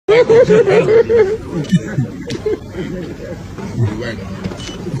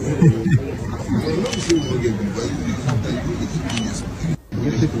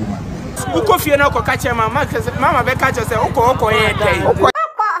Uko fie na ko kache mama be kache say uko ye dey. Uko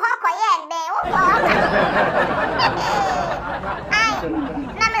ye dey.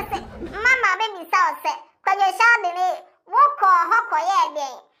 Mama baby say Kwadwo Sheldon uko ye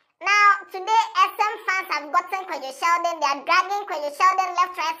dey. Now today SM fans have gotten Kwadwo Sheldon. They are dragging Kwadwo Sheldon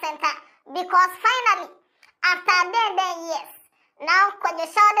left, right, center because finally after 10 years now Kwadwo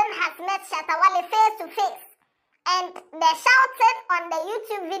Sheldon has met Shatta Wale face to face. And the shouting on the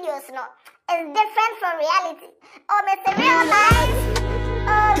YouTube videos is different from reality. Oh, Mr. Real Life.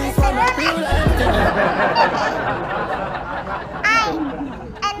 Oh, Mr. Real Life.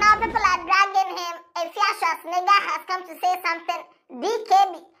 And now people are dragging him. Afia Senegal has come to say something.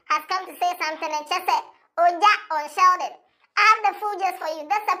 DKB has come to say something. And just say, Oja on Sheldon. I have the full gist for you.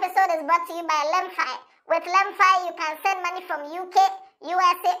 This episode is brought to you by Lem-fai. With Lem-fai, you can send money from UK,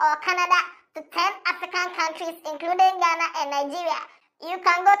 USA, or Canada to 10 African countries, including Ghana and Nigeria. You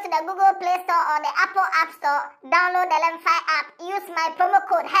can go to the Google Play Store or the Apple App Store, download the LemFi app, use my promo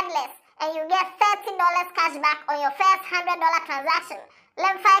code Headless, and you get $30 cash back on your first $100 transaction.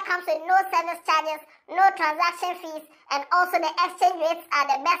 LemFi comes with no service charges, no transaction fees, and also the exchange rates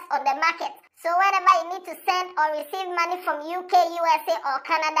are the best on the market. So whenever you need to send or receive money from UK, USA, or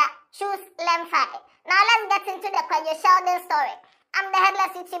Canada, choose LemFi. Now let's get into the Kwadwo Sheldon story. I'm the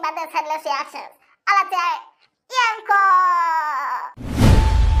Headless YouTuber, that's Headless Reactions. Alatia, Yanko!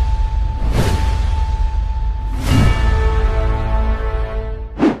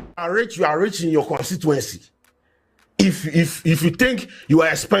 You are rich in your constituency. If you think you are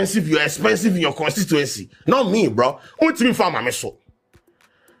expensive in your constituency. Not me, bro.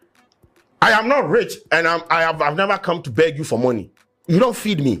 I am not rich, and I've never come to beg you for money. You don't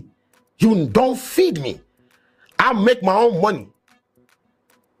feed me. You don't feed me. I make my own money.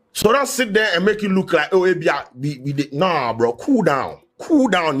 So don't sit there and make it look like, oh, nah, bro, cool down,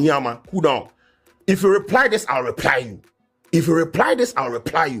 Yama, cool down. If you reply this, I'll reply you. If you reply this, I'll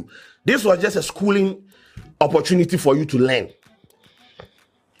reply you. This was just a schooling opportunity for you to learn.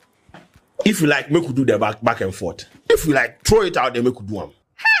 If you like, make you do the back and forth. If you like, throw it out there, make you do them.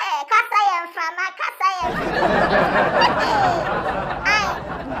 Hey,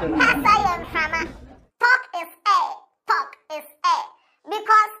 talk is air.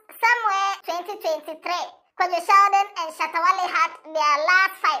 Because somewhere 2023, Kwadwo Sheldon and Shatta Wale had their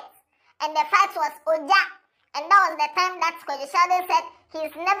last fight. And the fight was Oja. And that was the time that Kwadwo Sheldon said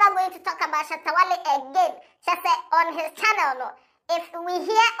he's never going to talk about Shatta Wale again. Just on his channel, no. If we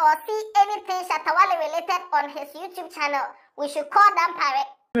hear or see anything Shatta Wale related on his YouTube channel, we should call them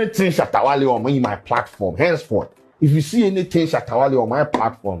pirate. Anything Shatta Wale on my platform, henceforth. If you see anything Shatta Wale on my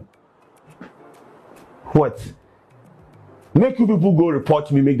platform, what? Make you people go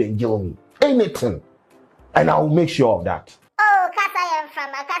report me, make them jail me. Anything. And I will make sure of that. Oh,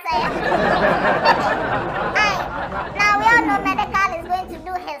 now we all know Medikal is going to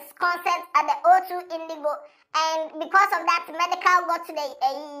do his concert at the O2 Indigo. And because of that, Medikal got to the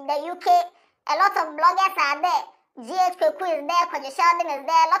UK. A lot of bloggers are there. GH Kweku is there, Kwadwo Sheldon is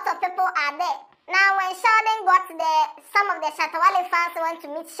there. A lot of people are there. Now when Sheldon got there, some of the Shatta Wale fans went to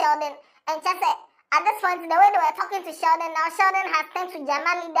meet Sheldon and just said, at this point, the way they were talking to Sheldon, now Sheldon has turned to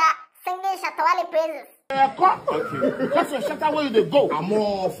German leader singing Shatta Wale praises. Okay. That's where Shatta Wale they go. I'm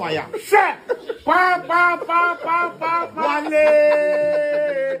all fire. Shit! Wale!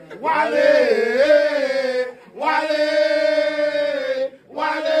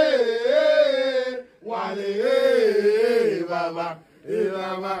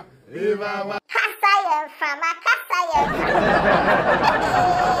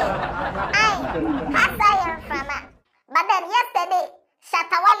 Mama. But then yesterday,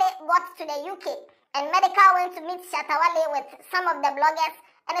 Shatta Wale got to the UK and Medikal went to meet Shatta Wale with some of the bloggers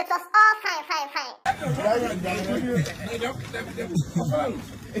and it was all fine.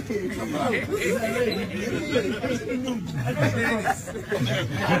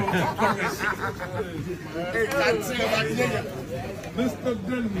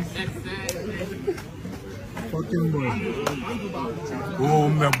 Fucking boy. Oh,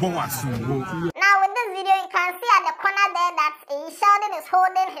 now with this video, you can see at the corner there that Sheldon is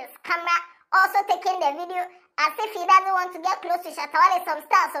holding his camera, also taking the video as if he doesn't want to get close to Shatta Wale, some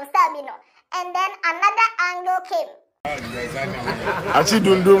style, you know. And then another angle came. Actually,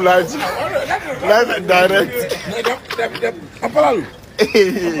 don't do live and direct.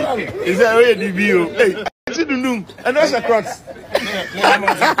 Is that way the view? Hey, actually, don't do. And that's a cross.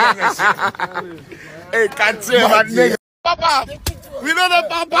 Hey, can't say my nigga. Papa. We know the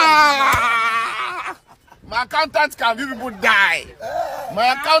papa. My accountant can be people die.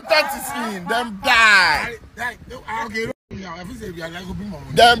 My accountant is in. Them die.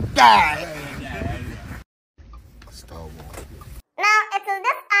 Them die. Now, it is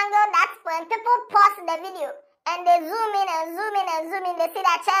this angle that when people pause the video and they zoom in and zoom in and zoom in, they see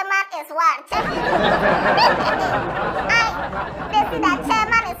that chairman is wild. They see that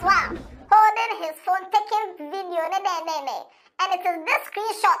chairman is wild, holding his phone, taking video, and it is this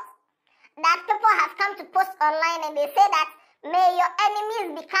screenshot that people have come to post online, and they say that may your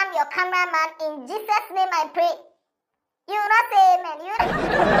enemies become your cameraman. In Jesus' name I pray. You not say amen. You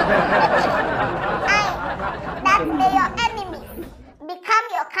that may your enemies become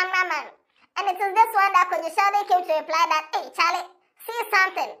your cameraman. And it is this one that Kwadwo Sheldon came to reply that, hey Charlie, see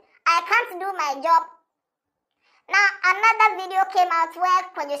something, I can't do my job. Now another video came out where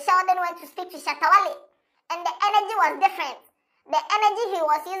Kwadwo Sheldon went to speak to Shatta Wale, and the energy was different. The energy he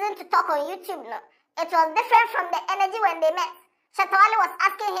was using to talk on YouTube, no, it was different from the energy when they met. Shatta Wale was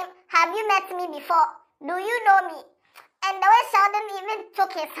asking him, have you met me before? Do you know me? And the way Sheldon even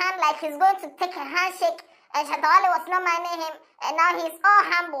took his hand like he's going to take a handshake, and Shatta Wale was not minding him, and now he's all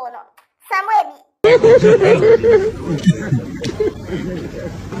humble, no. Somewhere.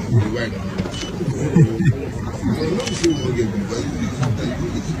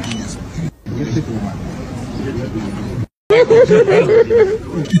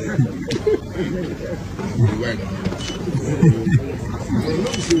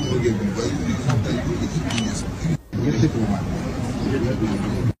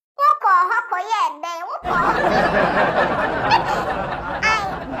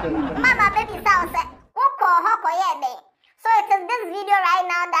 Mama baby sound said, so it is this video right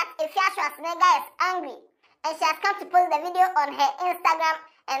now that Afia is angry, and she has come to post the video on her Instagram,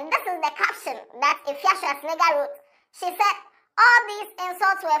 and this is the caption that Afia wrote. She said, all these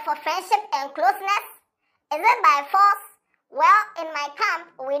insults were for friendship and closeness. Is it by force? Well, in my camp,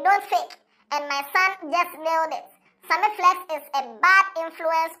 we don't fake, and my son just nailed it. Sammy Flex is a bad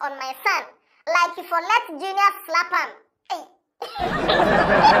influence on my son. Like if you let Junior slap him. Hey.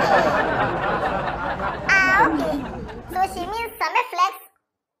 Okay. So she means Sammy Flex,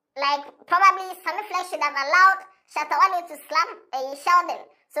 like probably Sammy Flex should have allowed Shatta Wale to slap Sheldon.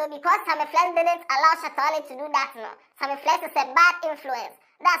 So because Sammy Flex didn't allow Shatta Wale to do that, no. Sammy Flex is a bad influence.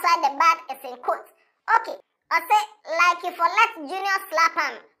 That's why the bad is in quotes. Okay. I say, like if you let Junior slap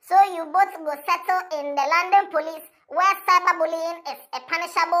him, so you both go settle in the London police where cyberbullying is a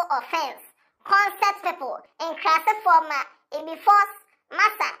punishable offense. Concept people in classic format, it be force,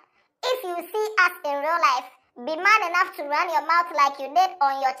 master. If you see us in real life, be man enough to run your mouth like you did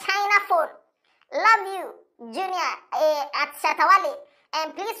on your China phone. Love you, Junior, at Shatta Wale.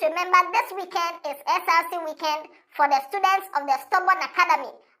 And please remember, this weekend is SLC weekend for the students of the Stubborn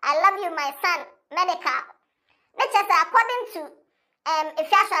Academy. I love you, my son, Medikal. Let's just according to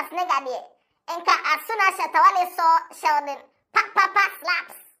Afia there, and as soon as Shatta Wale saw Sheldon,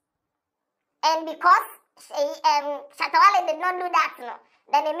 slaps. And because Shatta Wale did not do that, no,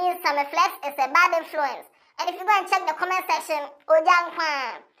 then it means Sammy Flex is a bad influence. And if you go and check the comment section, Ojang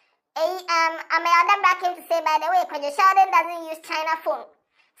Kwan, came to say, by the way, Kwadwo Sheldon doesn't use China phone.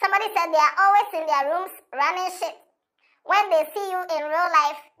 Somebody said they are always in their rooms running shit. When they see you in real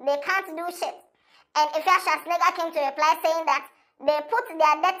life, they can't do shit. And Afia came to reply saying that they put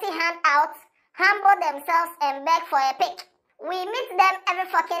their dirty hand out, humble themselves, and beg for a pic. We meet them every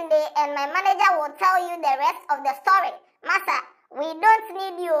fucking day, and my manager will tell you the rest of the story. Master, we don't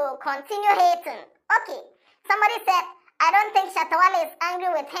need you. Continue hating. Okay. Somebody said, I don't think Shatta Wale is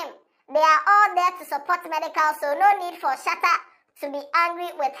angry with him. They are all there to support Medikal, so no need for Shatta to be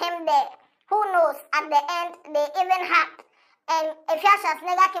angry with him there. Who knows? At the end, they even hacked. And Afia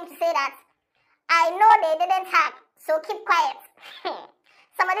came to say that, I know they didn't hack, so keep quiet.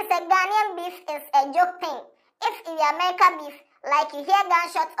 Somebody said Ghanaian beef is a joke thing. If in the America beef, like you hear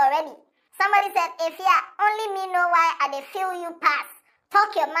gunshots already. Somebody said, Afia, only me know why I dey feel you pass.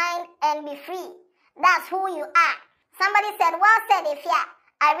 Talk your mind and be free. That's who you are. Somebody said, well said, Afia.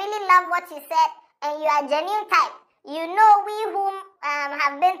 I really love what you said, and you are a genuine type. You know we whom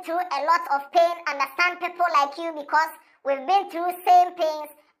have been through a lot of pain understand people like you because we've been through same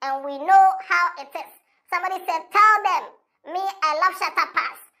pains, and we know how it is. Somebody said, tell them, me, I love Shatta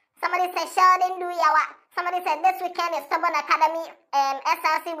Pass. Somebody said, Sheldon do Yawa. Somebody said, this weekend is Stubborn Academy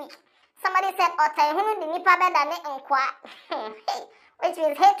SLC week. Somebody said, which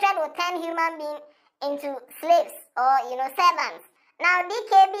means hatred will turn human being into slaves or, servants. Now,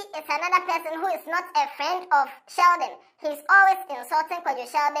 DKB is another person who is not a friend of Sheldon. He's always insulting Kwadwo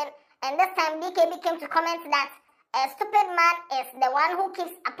Sheldon. And this time, DKB came to comment that A stupid man is the one who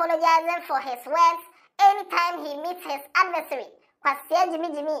keeps apologizing for his words anytime he meets his adversary.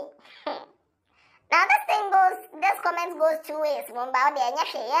 Jimmy. Now this comment goes two ways. Because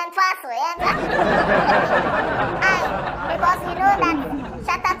you know that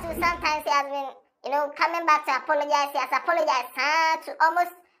Shatta too sometimes he has been, coming back to apologize. He has apologized to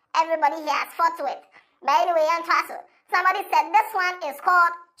almost everybody he has fought with. But anyway, somebody said this one is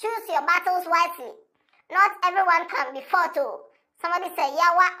called Choose Your Battles Wisely. Not everyone can be fought to. Somebody said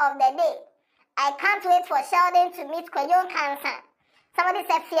Yawa of the day. I can't wait for Sheldon to meet Kwadwo Sheldon. Somebody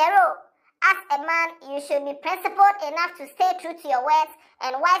said Fiero. As a man, you should be principled enough to stay true to your words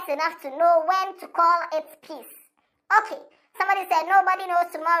and wise enough to know when to call it peace. Okay, somebody said nobody knows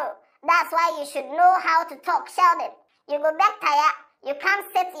tomorrow. That's why you should know how to talk, Sheldon. You go back tired, you can't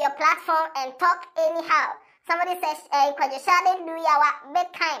sit your platform and talk anyhow. Somebody says, Kwadwo Sheldon do Yawa big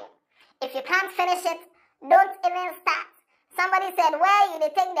time. If you can't finish it, don't even start. Somebody said, where you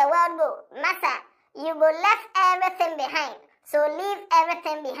they take the world go? Massa, you go left everything behind, so leave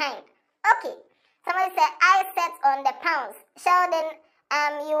everything behind. Okay, somebody said, I set on the pounds. Sheldon,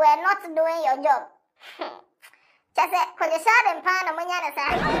 you were not doing your job. Just said, Kwadwo Sheldon pound of money.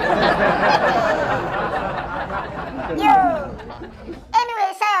 Yo. Anyway,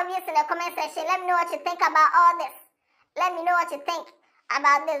 share your views in the comment section. Let me know what you think about all this. Let me know what you think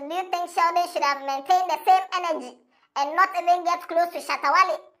about this. Do you think Sheldon should have maintained the same energy and not even get close to Shatta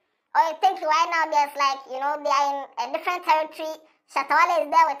Wale? Or you think right now there's like, they are in a different territory. Shatta Wale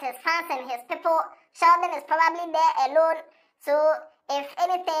is there with his fans and his people. Sheldon is probably there alone. So if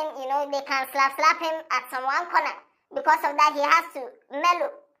anything, they can slap him at some one corner. Because of that, he has to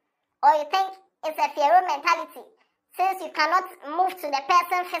mellow. Or you think it's a Fiero mentality. Since you cannot move to the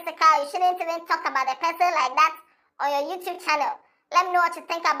person physical, you shouldn't even talk about the person like that on your YouTube channel. Let me know what you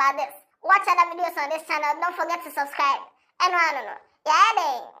think about this. Watch other videos on this channel. Don't forget to subscribe. And no.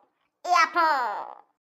 Yeah,